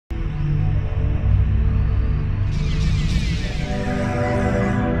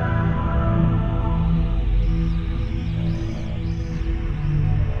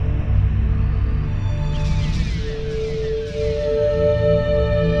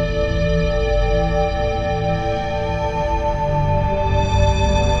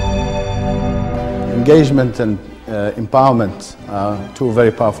Engagement and empowerment are two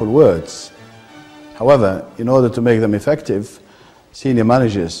very powerful words. However, in order to make them effective, senior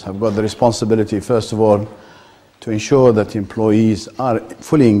managers have got the responsibility, first of all, to ensure that employees are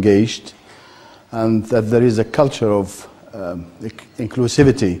fully engaged and that there is a culture of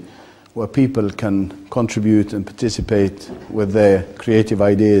inclusivity where people can contribute and participate with their creative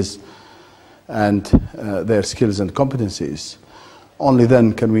ideas and their skills and competencies. Only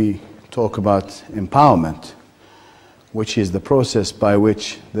then can we talk about empowerment, which is the process by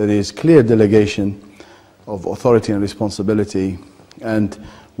which there is clear delegation of authority and responsibility, and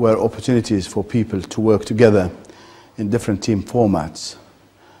where opportunities for people to work together in different team formats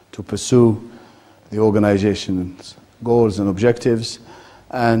to pursue the organization's goals and objectives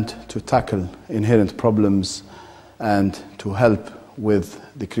and to tackle inherent problems and to help with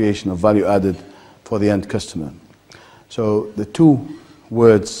the creation of value added for the end customer. So the two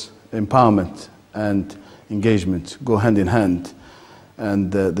words, empowerment and engagement, go hand in hand,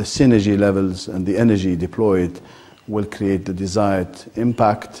 and the synergy levels and the energy deployed will create the desired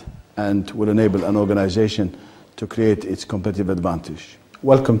impact and will enable an organization to create its competitive advantage.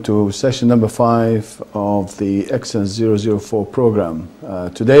 Welcome to session number 5 of the Excellence 004 program.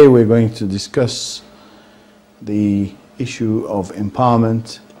 Today we're going to discuss the issue of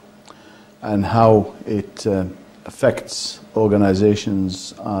empowerment and how it affects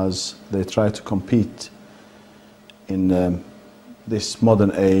organizations as they try to compete in this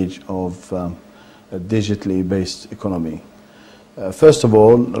modern age of a digitally based economy. First of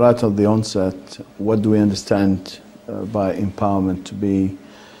all, right at the onset, what do we understand by empowerment to be?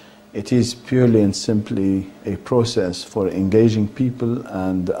 It is purely and simply a process for engaging people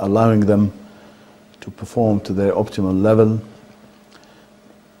and allowing them to perform to their optimal level.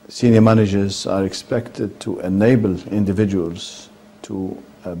 Senior managers are expected to enable individuals to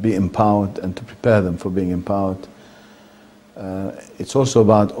be empowered and to prepare them for being empowered. It's also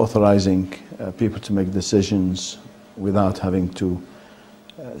about authorizing people to make decisions without having to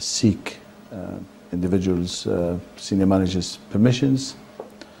seek individuals, senior managers' permissions.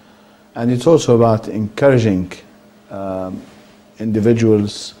 And it's also about encouraging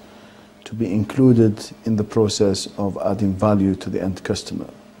individuals to be included in the process of adding value to the end customer.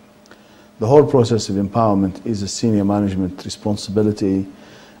 The whole process of empowerment is a senior management responsibility,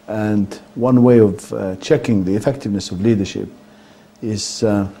 and one way of checking the effectiveness of leadership is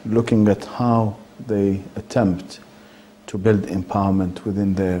looking at how they attempt to build empowerment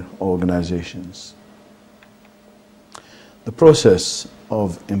within their organizations. The process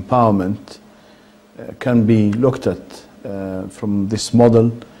of empowerment can be looked at from this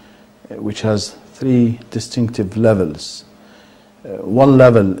model, which has 3 distinctive levels. One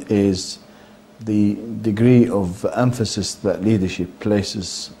level is the degree of emphasis that leadership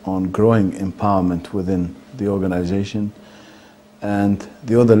places on growing empowerment within the organization, and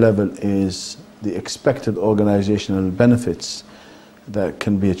the other level is the expected organizational benefits that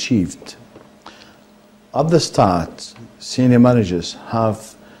can be achieved. At the start, senior managers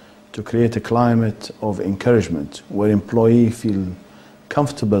have to create a climate of encouragement where employees feel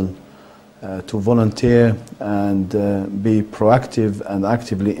comfortable to volunteer and be proactive and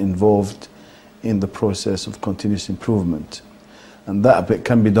actively involved in the process of continuous improvement. And that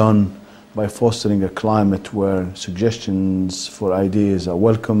can be done by fostering a climate where suggestions for ideas are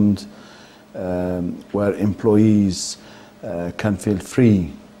welcomed, where employees can feel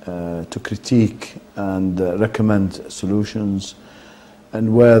free to critique and recommend solutions,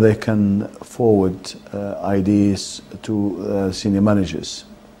 and where they can forward ideas to senior managers.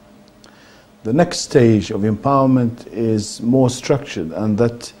 The next stage of empowerment is more structured, and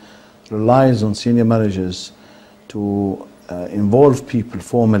that relies on senior managers to involve people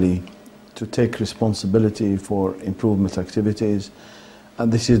formally to take responsibility for improvement activities,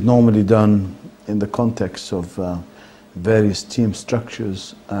 and this is normally done in the context of various team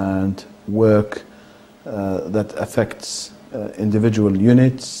structures and work that affects individual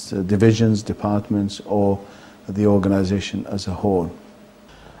units, divisions, departments, or the organization as a whole.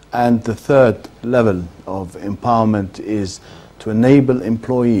 And the third level of empowerment is to enable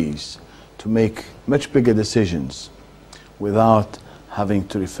employees to make much bigger decisions without having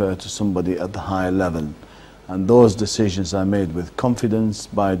to refer to somebody at the higher level. And those decisions are made with confidence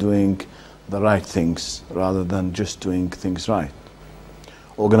by doing the right things rather than just doing things right.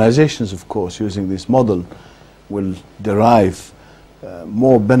 Organizations, of course, using this model will derive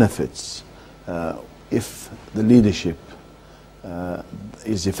more benefits if the leadership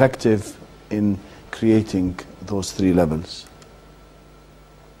is effective in creating those 3 levels.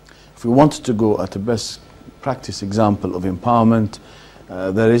 If we want to go at a best practice example of empowerment,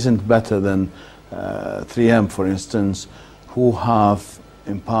 there isn't better than 3M, for instance, who have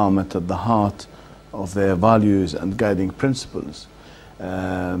empowerment at the heart of their values and guiding principles.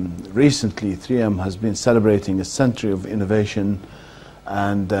 Recently, 3M has been celebrating a century of innovation,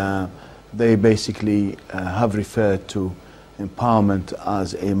 and they basically have referred to empowerment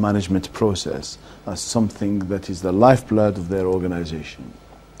as a management process, as something that is the lifeblood of their organization.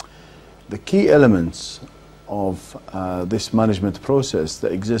 The key elements of this management process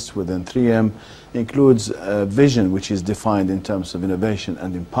that exists within 3M includes a vision which is defined in terms of innovation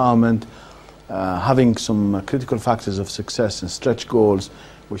and empowerment, having some critical factors of success and stretch goals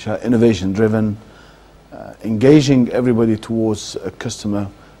which are innovation driven, engaging everybody towards a customer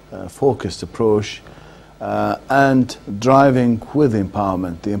focused approach, and driving with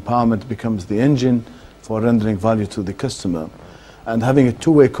empowerment. The empowerment becomes the engine for rendering value to the customer, and having a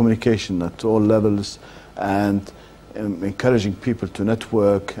two-way communication at all levels, and encouraging people to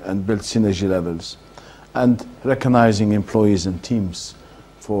network and build synergy levels, and recognizing employees and teams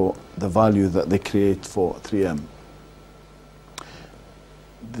for the value that they create for 3M.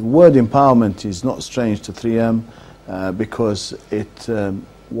 The word empowerment is not strange to 3M because it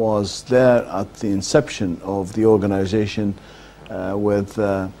was there at the inception of the organization with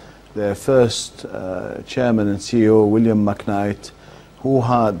their first chairman and CEO, William McKnight, who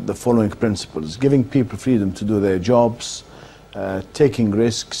had the following principles: giving people freedom to do their jobs, taking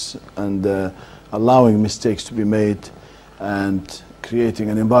risks and allowing mistakes to be made, and creating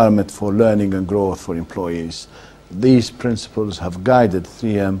an environment for learning and growth for employees. These principles have guided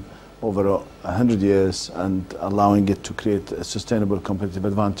 3M over 100 years and allowing it to create a sustainable competitive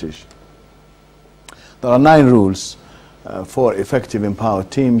advantage. There are 9 rules for effective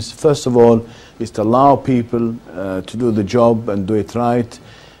empowered teams. First of all is to allow people to do the job and do it right,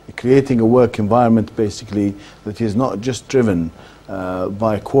 creating a work environment basically that is not just driven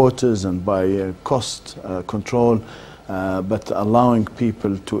by quotas and by cost control, but allowing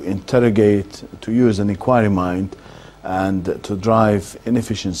people to interrogate, to use an inquiry mind, and to drive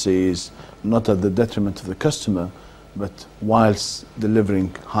inefficiencies, not at the detriment of the customer, but whilst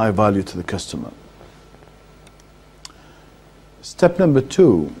delivering high value to the customer. Step number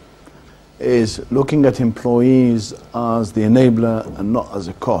 2 is looking at employees as the enabler and not as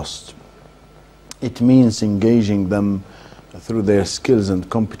a cost. It means engaging them through their skills and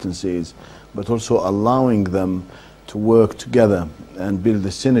competencies, but also allowing them to work together and build the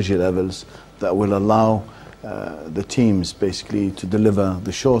synergy levels that will allow the teams basically to deliver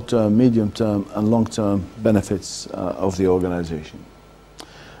the short-term, medium-term and long-term benefits of the organization.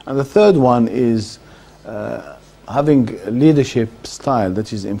 And the third one is having a leadership style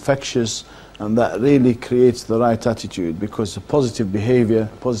that is infectious and that really creates the right attitude, because a positive behavior,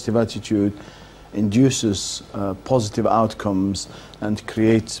 positive attitude induces positive outcomes and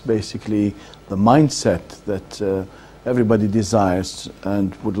creates basically the mindset that everybody desires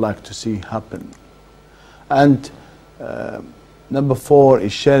and would like to see happen. And number 4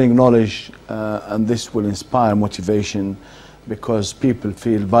 is sharing knowledge, and this will inspire motivation, because people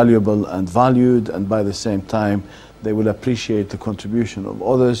feel valuable and valued, and by the same time they will appreciate the contribution of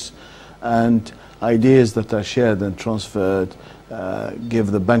others, and ideas that are shared and transferred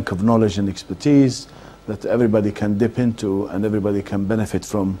give the bank of knowledge and expertise that everybody can dip into and everybody can benefit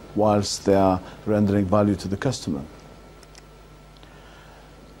from whilst they are rendering value to the customer.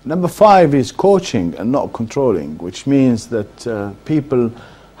 Number 5 is coaching and not controlling, which means that people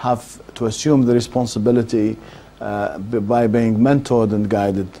have to assume the responsibility by being mentored and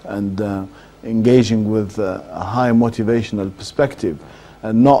guided and engaging with a high motivational perspective,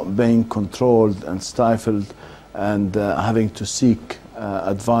 and not being controlled and stifled and having to seek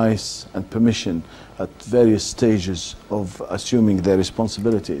advice and permission at various stages of assuming their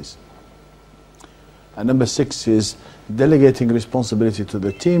responsibilities. And number 6 is delegating responsibility to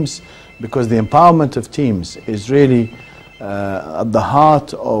the teams, because the empowerment of teams is really at the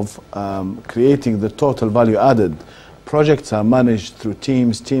heart of creating the total value added. Projects are managed through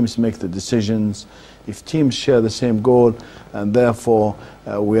teams, teams make the decisions. If teams share the same goal, and therefore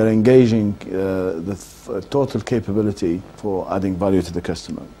we are engaging the total capability for adding value to the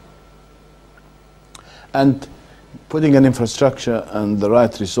customer. And putting an infrastructure and the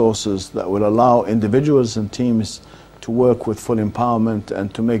right resources that will allow individuals and teams to work with full empowerment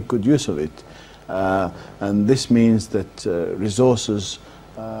and to make good use of it. And this means that resources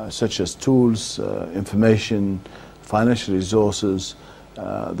such as tools, information, financial resources,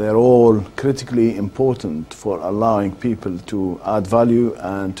 they're all critically important for allowing people to add value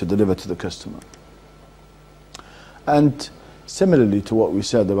and to deliver to the customer. And similarly to what we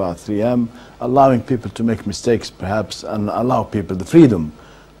said about 3M, allowing people to make mistakes perhaps, and allow people the freedom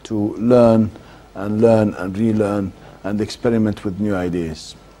to learn and learn and relearn and experiment with new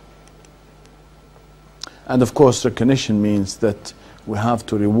ideas. And of course, recognition means that we have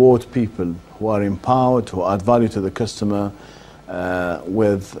to reward people who are empowered, who add value to the customer,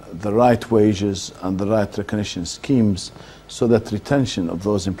 with the right wages and the right recognition schemes, so that retention of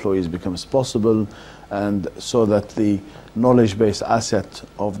those employees becomes possible, and so that the knowledge-based asset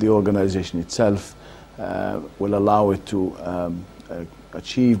of the organization itself will allow it to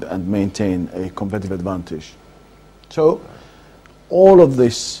achieve and maintain a competitive advantage. So all of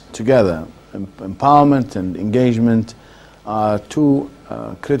this together, empowerment and engagement, are two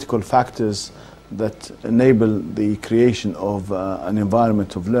critical factors that enable the creation of an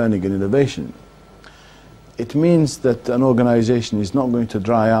environment of learning and innovation. It means that an organization is not going to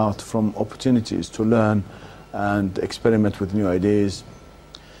dry out from opportunities to learn and experiment with new ideas.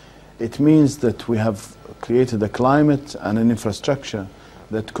 It means that we have created a climate and an infrastructure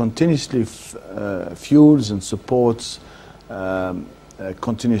that continuously fuels and supports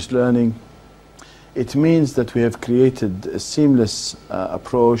continuous learning. It means that we have created a seamless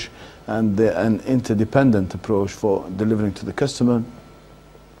approach and an interdependent approach for delivering to the customer.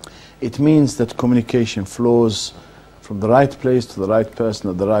 It means that communication flows from the right place to the right person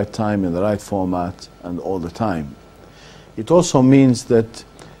at the right time in the right format and all the time. It also means that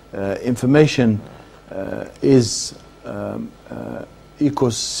information is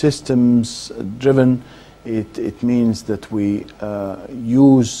ecosystems driven. It means that we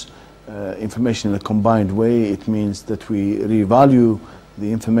use information in a combined way. It means that we revalue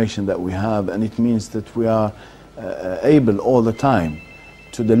the information that we have, and it means that we are able all the time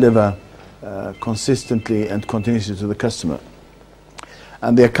to deliver consistently and continuously to the customer.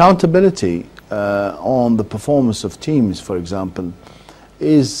 And the accountability on the performance of teams, for example,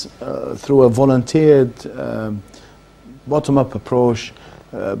 is through a volunteered bottom-up approach,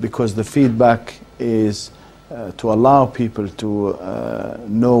 because the feedback is to allow people to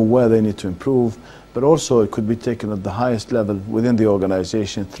know where they need to improve, but also it could be taken at the highest level within the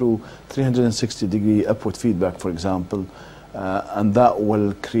organization through 360-degree upward feedback, for example, and that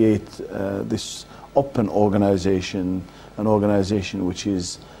will create this open organization, an organization which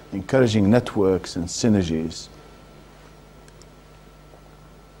is encouraging networks and synergies.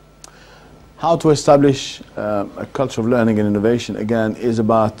 How to establish a culture of learning and innovation, again, is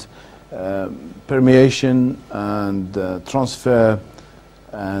about permeation and transfer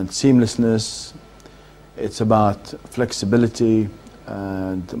and seamlessness. It's about flexibility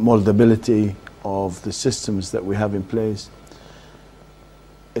and moldability of the systems that we have in place.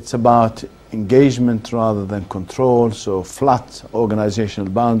 It's about engagement rather than control, so flat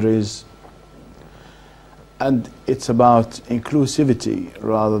organizational boundaries. And it's about inclusivity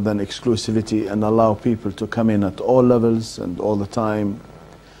rather than exclusivity, and allow people to come in at all levels and all the time.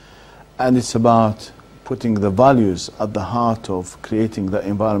 And it's about putting the values at the heart of creating the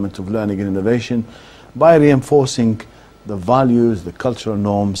environment of learning and innovation by reinforcing the values, the cultural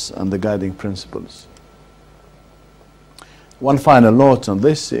norms, and the guiding principles. One final note on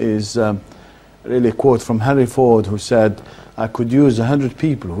this is really a quote from Henry Ford, who said, "I could use 100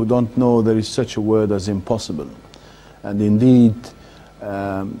 people who don't know there is such a word as impossible." And indeed,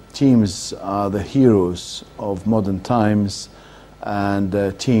 teams are the heroes of modern times, and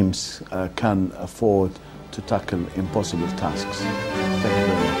teams can afford to tackle impossible tasks. Thank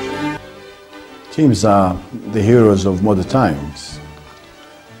you very much. Teams are the heroes of modern times.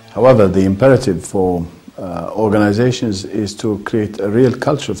 However, the imperative for organizations is to create a real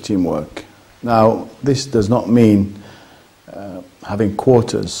culture of teamwork. Now, this does not mean having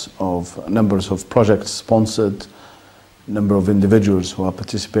quotas of numbers of projects sponsored, number of individuals who are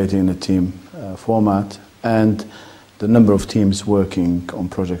participating in a team format, and the number of teams working on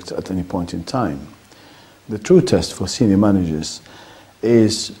projects at any point in time. The true test for senior managers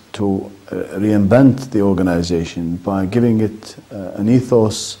is to reinvent the organization by giving it an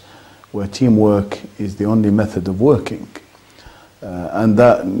ethos where teamwork is the only method of working. And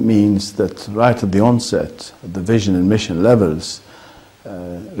that means that right at the onset, at the vision and mission levels,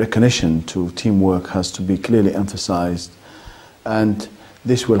 recognition to teamwork has to be clearly emphasized, and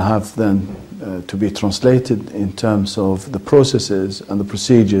this will have then to be translated in terms of the processes and the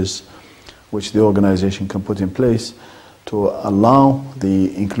procedures which the organization can put in place to allow the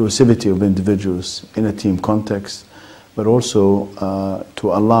inclusivity of individuals in a team context, but also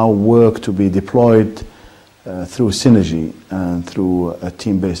to allow work to be deployed through synergy and through a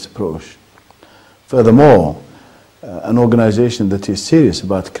team-based approach. Furthermore, an organization that is serious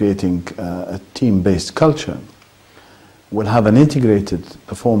about creating a team-based culture will have an integrated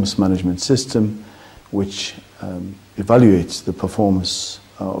performance management system which evaluates the performance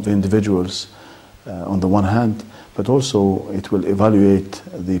of individuals on the one hand, but also it will evaluate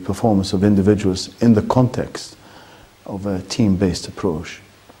the performance of individuals in the context of a team-based approach.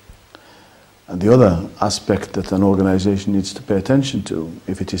 And the other aspect that an organization needs to pay attention to,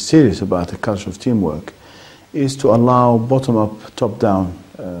 if it is serious about a culture of teamwork, is to allow bottom-up, top-down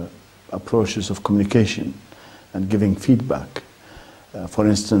approaches of communication and giving feedback. For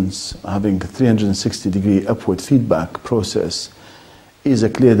instance, having a 360-degree upward feedback process is a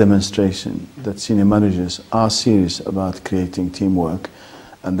clear demonstration that senior managers are serious about creating teamwork,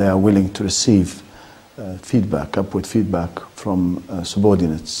 and they are willing to receive feedback, upward feedback from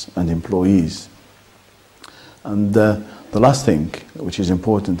subordinates and employees. And the last thing, which is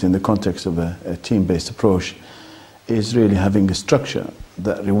important in the context of a team-based approach, is really having a structure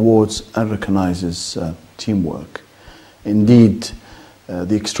that rewards and recognizes teamwork. Indeed,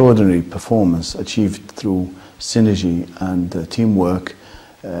 the extraordinary performance achieved through synergy and teamwork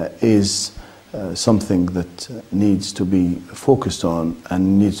is something that needs to be focused on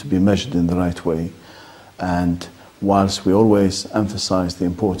and needs to be measured in the right way. And whilst we always emphasize the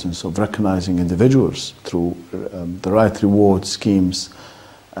importance of recognizing individuals through the right reward schemes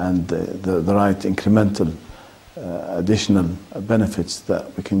and the right incremental additional benefits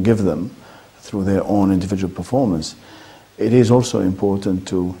that we can give them through their own individual performance, it is also important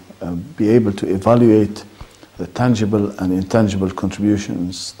to be able to evaluate the tangible and intangible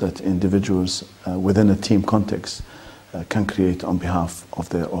contributions that individuals within a team context can create on behalf of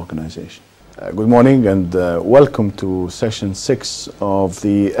their organization. Good morning and welcome to session 6 of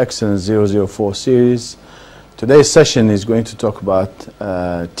the Excellence 004 series. Today's session is going to talk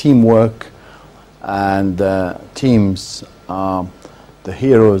about teamwork, and teams are the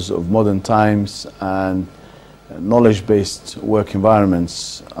heroes of modern times, and knowledge-based work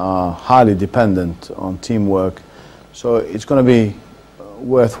environments are highly dependent on teamwork. So it's going to be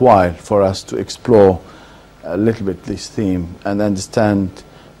worthwhile for us to explore a little bit this theme and understand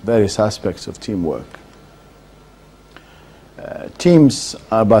various aspects of teamwork. Teams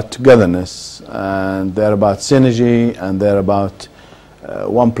are about togetherness, and they're about synergy, and they're about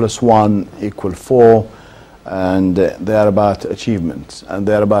 1 + 1 = 4, and they are about achievements, and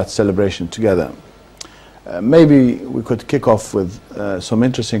they're about celebration together. Maybe we could kick off with some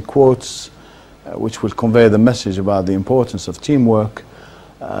interesting quotes which will convey the message about the importance of teamwork.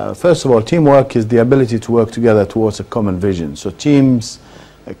 First of all, teamwork is the ability to work together towards a common vision. So teams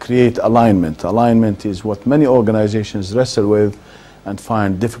create alignment. Alignment is what many organizations wrestle with and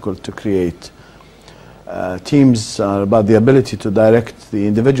find difficult to create. Teams are about the ability to direct the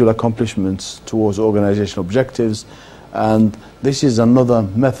individual accomplishments towards organizational objectives, and this is another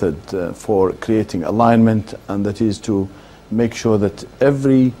method for creating alignment, and that is to make sure that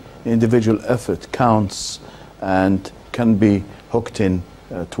every individual effort counts and can be hooked in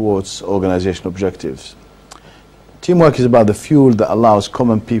towards organizational objectives. Teamwork is about the fuel that allows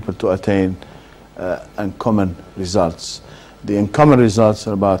common people to attain uncommon results. The uncommon results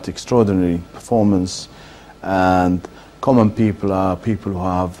are about extraordinary performance, and common people are people who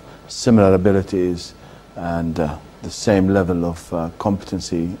have similar abilities and the same level of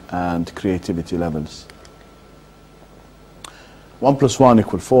competency and creativity levels. 1 + 1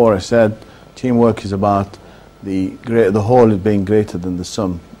 = 4, I said. Teamwork is about the whole being greater than the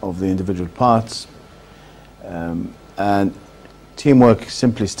sum of the individual parts. And teamwork,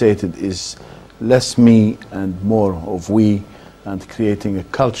 simply stated, is less me and more of we, and creating a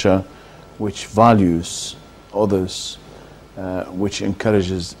culture which values others, which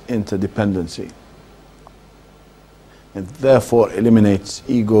encourages interdependency. It therefore eliminates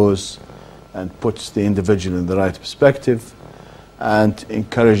egos and puts the individual in the right perspective, and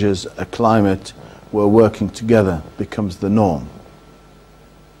encourages a climate where working together becomes the norm,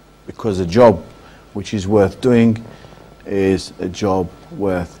 because a job which is worth doing is a job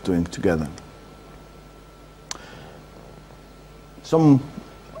worth doing together. Some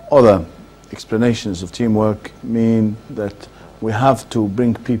other explanations of teamwork mean that we have to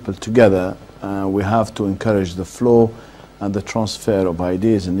bring people together, we have to encourage the flow and the transfer of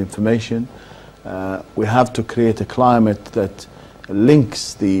ideas and information. We have to create a climate that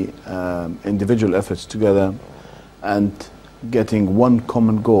links the individual efforts together and getting one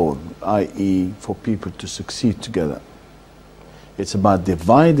common goal, i.e. for people to succeed together. It's about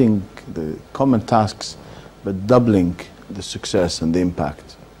dividing the common tasks but doubling the success and the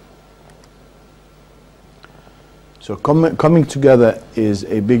impact. So coming together is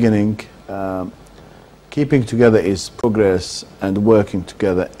a beginning, keeping together is progress, and working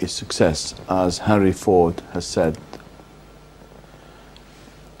together is success, as Henry Ford has said.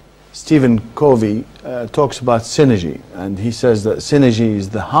 Stephen Covey talks about synergy, and he says that synergy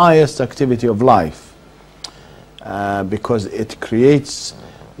is the highest activity of life because it creates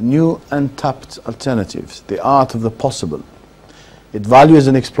new untapped alternatives, the art of the possible. It values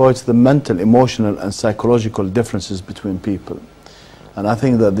and exploits the mental, emotional and psychological differences between people. And I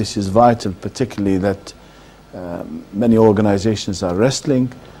think that this is vital, particularly that many organizations are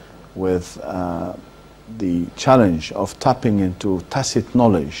wrestling with the challenge of tapping into tacit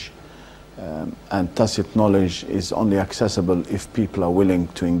knowledge. And tacit knowledge is only accessible if people are willing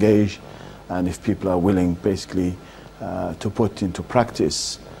to engage and if people are willing basically to put into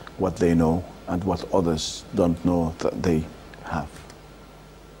practice what they know and what others don't know that they have.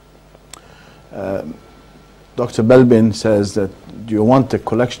 Dr. Belbin says that, do you want a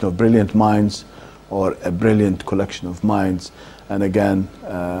collection of brilliant minds or a brilliant collection of minds? And again,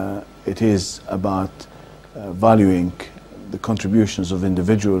 it is about valuing the contributions of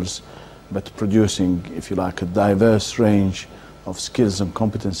individuals, but producing, if you like, a diverse range of skills and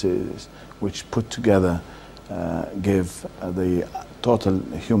competencies which put together give the total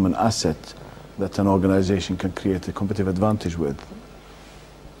human asset that an organization can create a competitive advantage with.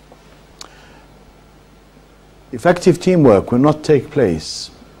 Effective teamwork will not take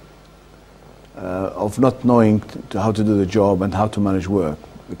place of not knowing how to do the job and how to manage work,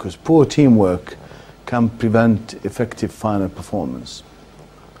 because poor teamwork can prevent effective final performance.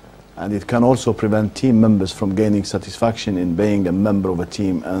 And it can also prevent team members from gaining satisfaction in being a member of a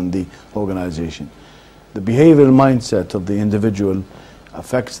team and the organization. The behavioral mindset of the individual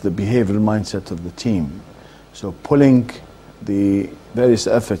affects the behavioral mindset of the team. So pulling the various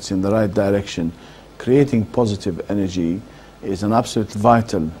efforts in the right direction, creating positive energy, is an absolute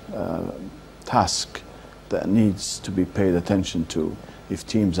vital task that needs to be paid attention to if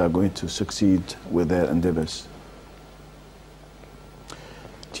teams are going to succeed with their endeavors.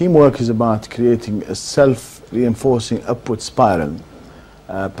 Teamwork is about creating a self-reinforcing upward spiral,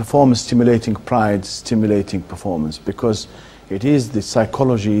 performance stimulating pride, stimulating performance, because it is the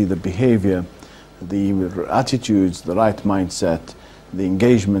psychology, the behavior, the attitudes, the right mindset, the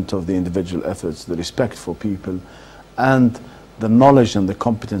engagement of the individual efforts, the respect for people, and the knowledge and the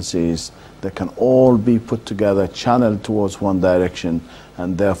competencies that can all be put together, channeled towards one direction,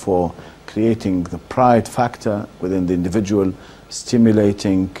 and therefore creating the pride factor within the individual,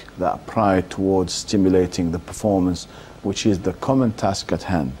 stimulating that pride towards stimulating the performance, which is the common task at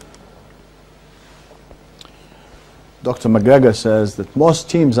hand. Dr. McGregor says that most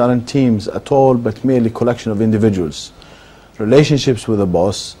teams aren't teams at all, but merely a collection of individuals. Relationships with a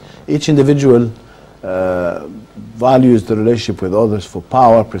boss, each individual values the relationship with others for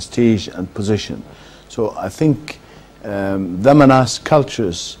power, prestige and position. So I think them and us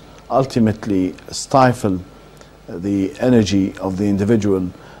cultures ultimately stifle the energy of the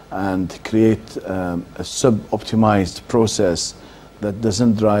individual and create a sub-optimized process that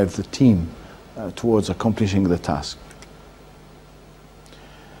doesn't drive the team towards accomplishing the task.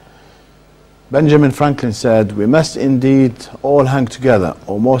 Benjamin Franklin said, "We must indeed all hang together,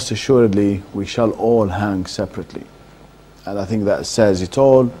 or most assuredly we shall all hang separately." And I think that says it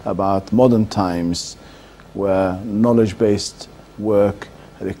all about modern times where knowledge-based work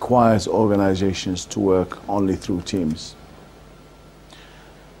requires organizations to work only through teams.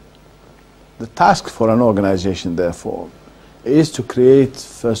 The task for an organization, therefore, is to create,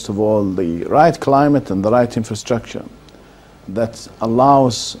 first of all, the right climate and the right infrastructure that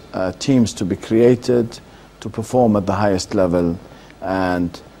allows teams to be created, to perform at the highest level,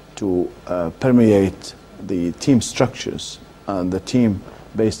 and to permeate the team structures and the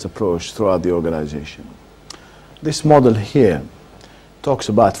team-based approach throughout the organization. This model here talks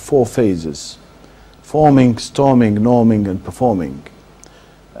about 4 phases: forming, storming, norming, and performing.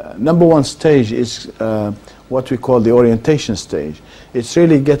 Number 1 stage is what we call the orientation stage. It's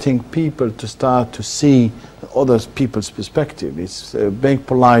really getting people to start to see other people's perspective. It's being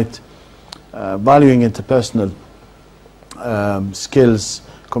polite, valuing interpersonal skills,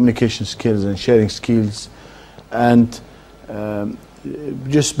 communication skills and sharing skills, and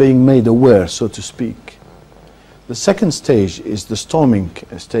just being made aware, so to speak. The second stage is the storming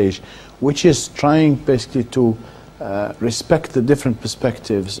stage, which is trying basically to respect the different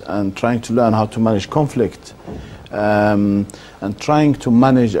perspectives and trying to learn how to manage conflict, and trying to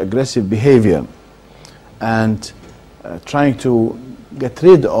manage aggressive behavior, and trying to get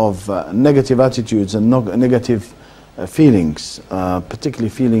rid of negative attitudes and negative feelings, particularly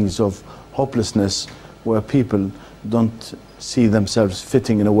feelings of hopelessness where people don't see themselves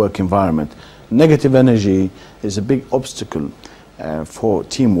fitting in a work environment. Negative energy is a big obstacle for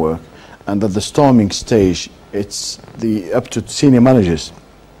teamwork, and at the storming stage it's up to senior managers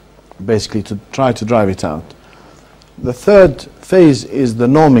basically to try to drive it out. The third phase is the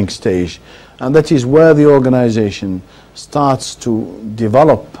norming stage, and that is where the organization starts to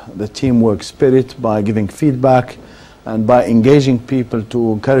develop the teamwork spirit by giving feedback and by engaging people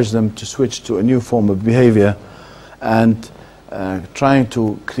to encourage them to switch to a new form of behavior, and trying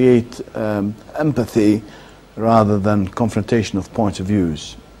to create empathy rather than confrontation of points of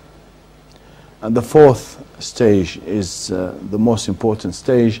views. And the fourth stage is the most important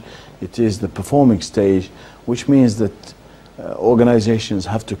stage. It is the performing stage, which means that organizations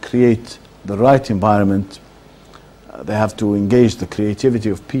have to create the right environment. They have to engage the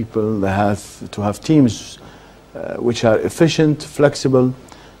creativity of people. They have to have teams which are efficient, flexible,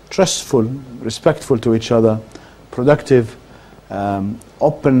 trustful, respectful to each other, productive,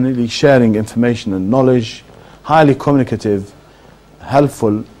 openly sharing information and knowledge, highly communicative,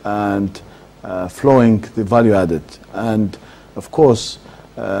 helpful, and flowing the value added. And of course,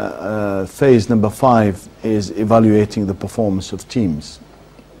 phase number 5 is evaluating the performance of teams.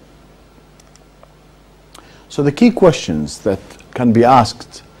 So the key questions that can be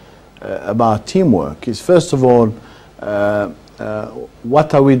asked about teamwork is, first of all,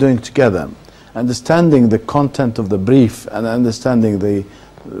 what are we doing together? Understanding the content of the brief and understanding the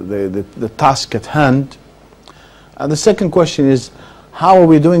task at hand. And the second question is, how are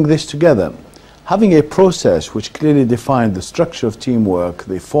we doing this together? Having a process which clearly defines the structure of teamwork,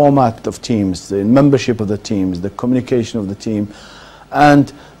 the format of teams, the membership of the teams, the communication of the team,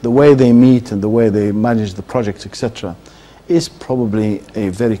 and the way they meet and the way they manage the project, etc., is probably a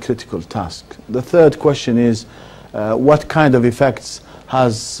very critical task. The third question is, what kind of effects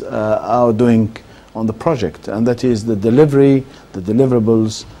has our doing on the project? And that is the delivery, the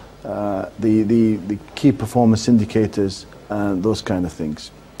deliverables, the key performance indicators, and those kind of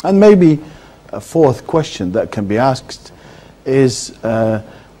things. And maybe a fourth question that can be asked is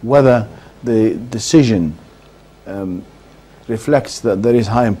whether the decision reflects that there is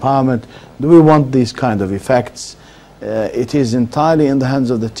high empowerment. Do we want these kind of effects? It is entirely in the hands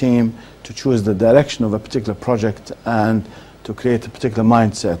of the team to choose the direction of a particular project and to create a particular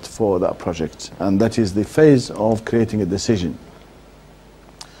mindset for that project. And that is the phase of creating a decision.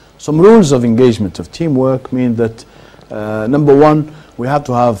 Some rules of engagement of teamwork mean that number 1, we have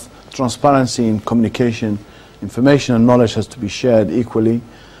to have transparency in communication. Information and knowledge has to be shared equally.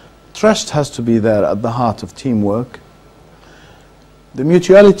 Trust has to be there at the heart of teamwork. The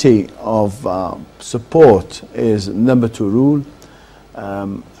mutuality of support is number 2 rule,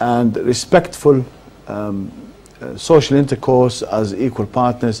 and respectful social intercourse as equal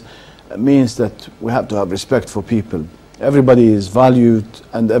partners means that we have to have respect for people. Everybody is valued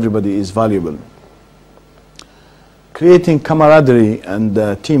and everybody is valuable. Creating camaraderie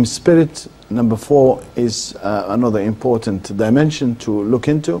and team spirit, number 4, is another important dimension to look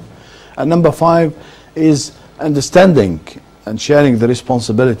into. And number 5 is understanding and sharing the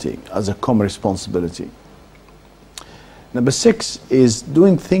responsibility as a common responsibility. Number 6 is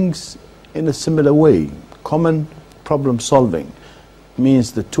doing things in a similar way. Common problem solving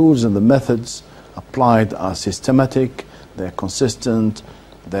means the tools and the methods applied are systematic, they're consistent,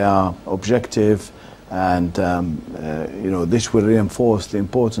 they are objective, and this will reinforce the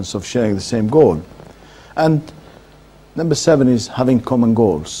importance of sharing the same goal. And number 7 is having common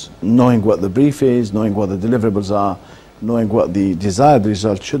goals, knowing what the brief is, knowing what the deliverables are, knowing what the desired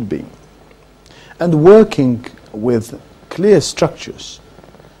result should be, and working with clear structures,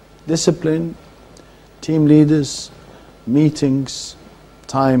 discipline, team leaders, meetings,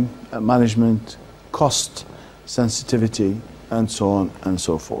 time management, cost sensitivity, and so on and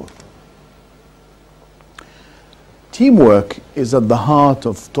so forth. Teamwork is at the heart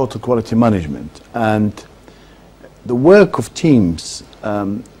of total quality management, and the work of teams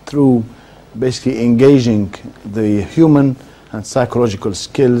through basically engaging the human and psychological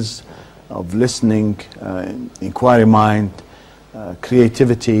skills of listening, inquiry mind,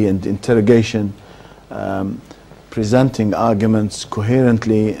 creativity and interrogation, presenting arguments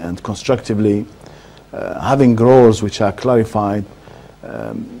coherently and constructively, having roles which are clarified,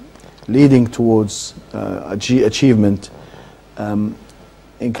 leading towards achievement,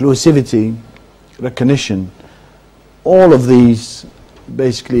 inclusivity, recognition. All of these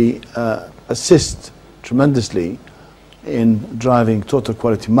basically assist tremendously in driving total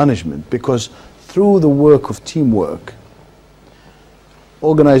quality management, because through the work of teamwork,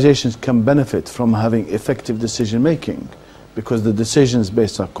 organizations can benefit from having effective decision making, because the decisions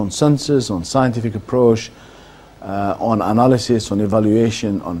based on consensus, on scientific approach, on analysis, on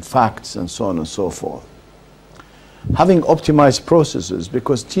evaluation, on facts, and so on and so forth. Having optimized processes,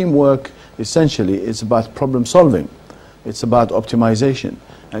 because teamwork essentially is about problem solving. it's about optimization,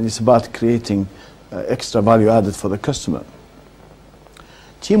 and it's about creating extra value added for the customer.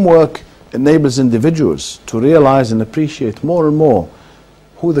 Teamwork enables individuals to realize and appreciate more and more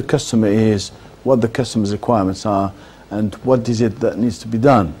who the customer is, what the customer's requirements are, and what is it that needs to be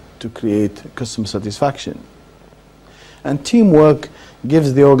done to create customer satisfaction. And teamwork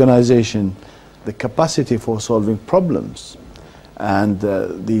gives the organization the capacity for solving problems, and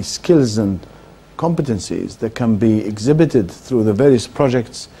the skills and competencies that can be exhibited through the various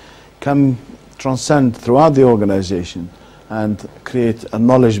projects can transcend throughout the organization and create a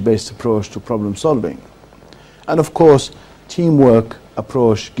knowledge-based approach to problem solving. And of course, teamwork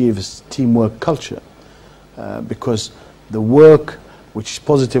approach gives teamwork culture, because the work which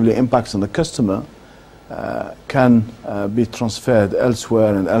positively impacts on the customer can be transferred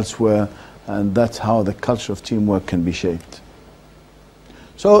elsewhere and elsewhere, and that's how the culture of teamwork can be shaped.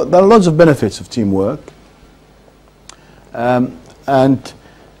 So there are lots of benefits of teamwork, and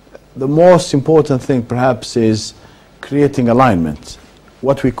the most important thing perhaps is creating alignment,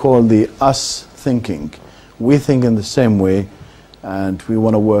 what we call the us thinking. We think in the same way and we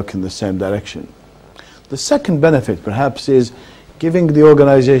want to work in the same direction. The second benefit perhaps is giving the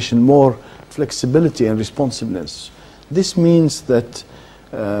organization more flexibility and responsiveness. This means that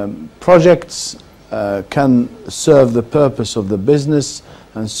projects can serve the purpose of the business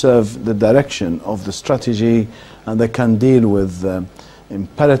and serve the direction of the strategy, and they can deal with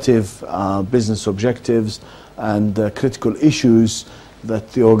imperative business objectives and critical issues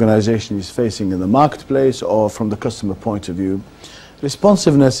that the organization is facing in the marketplace or from the customer point of view.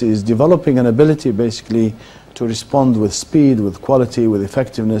 Responsiveness is developing an ability basically to respond with speed, with quality, with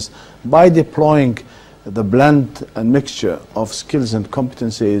effectiveness by deploying the blend and mixture of skills and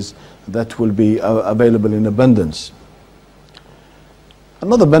competencies that will be available in abundance.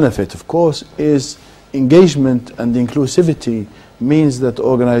 Another benefit, of course, is engagement and inclusivity means that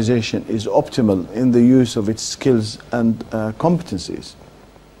organization is optimal in the use of its skills and competencies.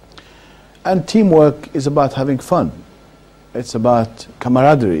 And teamwork is about having fun. It's about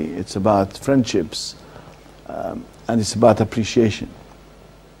camaraderie, it's about friendships, and it's about appreciation.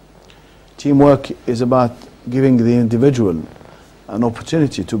 Teamwork is about giving the individual an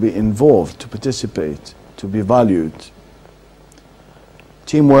opportunity to be involved, to participate, to be valued.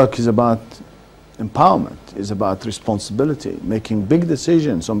 Teamwork is about empowerment, is about responsibility, making big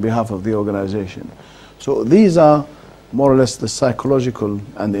decisions on behalf of the organization. So these are more or less the psychological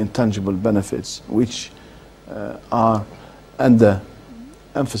and the intangible benefits which are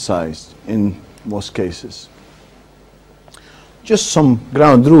under-emphasized in most cases. Just some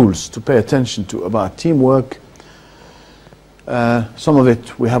ground rules to pay attention to about teamwork. Some of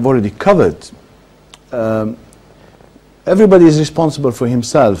it we have already covered. Everybody is responsible for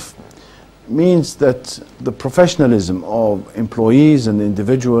himself. Means that the professionalism of employees and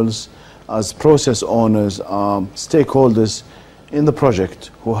individuals as process owners are stakeholders in the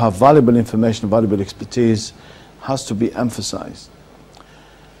project who have valuable information, valuable expertise has to be emphasized.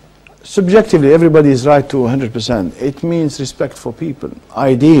 Subjectively, everybody is right to 100%. It means respect for people.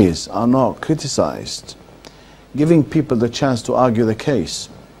 Ideas are not criticized. Giving people the chance to argue the case.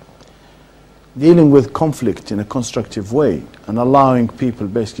 Dealing with conflict in a constructive way and allowing people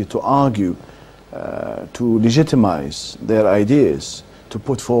basically to argue, to legitimize their ideas, to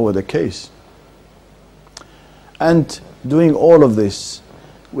put forward a case. And doing all of this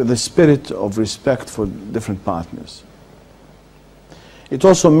with a spirit of respect for different partners. It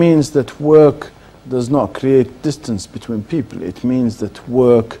also means that work does not create distance between people. It means that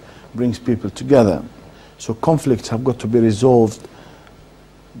work brings people together. So conflicts have got to be resolved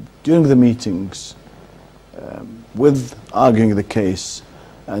during the meetings, with arguing the case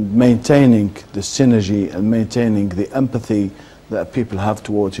and maintaining the synergy and maintaining the empathy that people have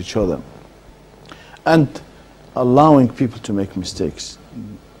towards each other. And allowing people to make mistakes,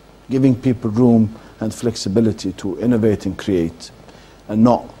 giving people room and flexibility to innovate and create, and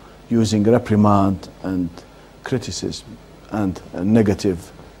not using reprimand and criticism and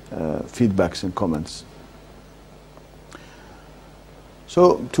negative feedbacks and comments.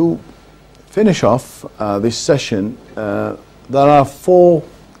 So to finish off this session, there are 4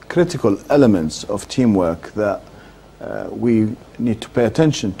 critical elements of teamwork that we need to pay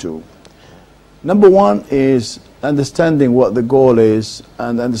attention to. Number 1 is understanding what the goal is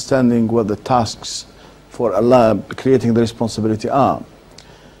and understanding what the tasks for creating the responsibility are.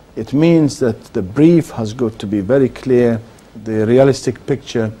 It means that the brief has got to be very clear, the realistic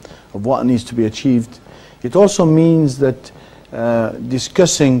picture of what needs to be achieved. It also means that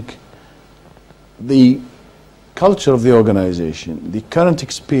discussing the culture of the organization, the current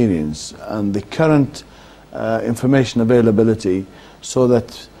experience and the current information availability, so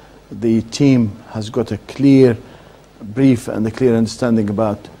that the team has got a clear brief and a clear understanding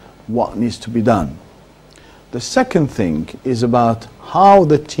about what needs to be done. The second thing is about how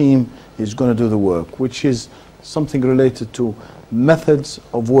the team is going to do the work, which is something related to methods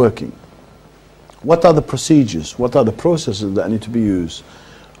of working. What are the procedures? What are the processes that need to be used?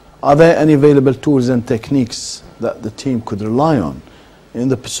 Are there any available tools and techniques that the team could rely on in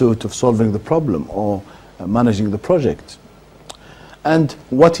the pursuit of solving the problem or managing the project? And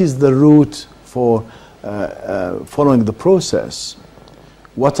what is the route for following the process?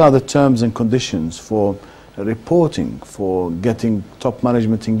 What are the terms and conditions for reporting, for getting top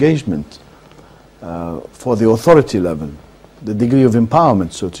management engagement, for the authority level, the degree of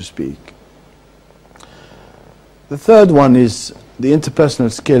empowerment, so to speak? The third one is the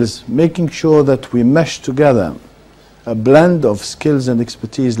interpersonal skills, making sure that we mesh together a blend of skills and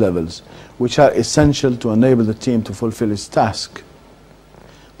expertise levels which are essential to enable the team to fulfill its task,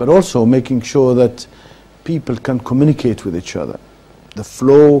 but also making sure that people can communicate with each other. The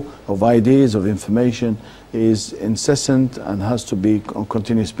flow of ideas, of information is incessant and has to be on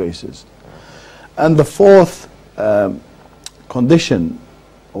continuous basis. And the fourth condition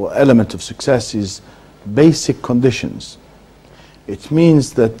or element of success is basic conditions. It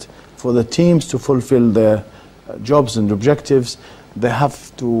means that for the teams to fulfill their jobs and objectives, they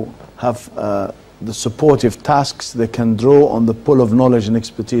have to have the supportive tasks. They can draw on the pool of knowledge and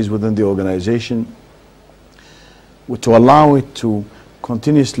expertise within the organization to allow it to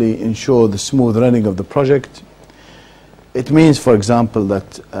continuously ensure the smooth running of the project. It means, for example,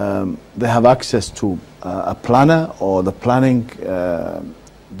 that they have access to a planner or the planning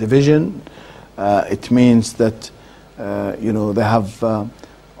division. It means that they have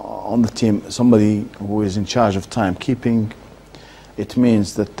on the team somebody who is in charge of timekeeping. It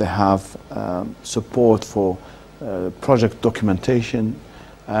means that they have support for project documentation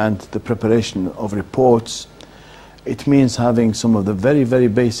and the preparation of reports. It means having some of the very, very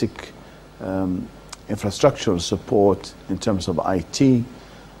basic infrastructural support in terms of IT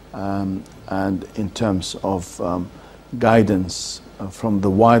and in terms of guidance from the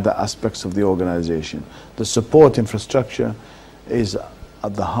wider aspects of the organization. The support infrastructure is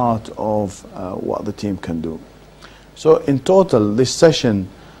at the heart of what the team can do. So in total, this session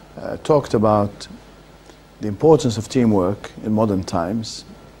talked about the importance of teamwork in modern times,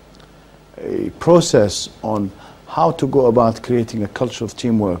 a process on how to go about creating a culture of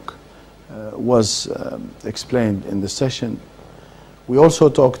teamwork was explained in the session. We also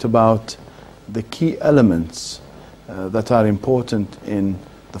talked about the key elements that are important in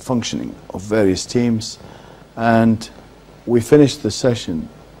the functioning of various teams, and we finished the session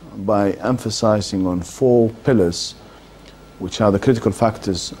by emphasizing on 4 pillars which are the critical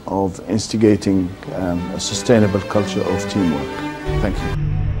factors of instigating a sustainable culture of teamwork. Thank you.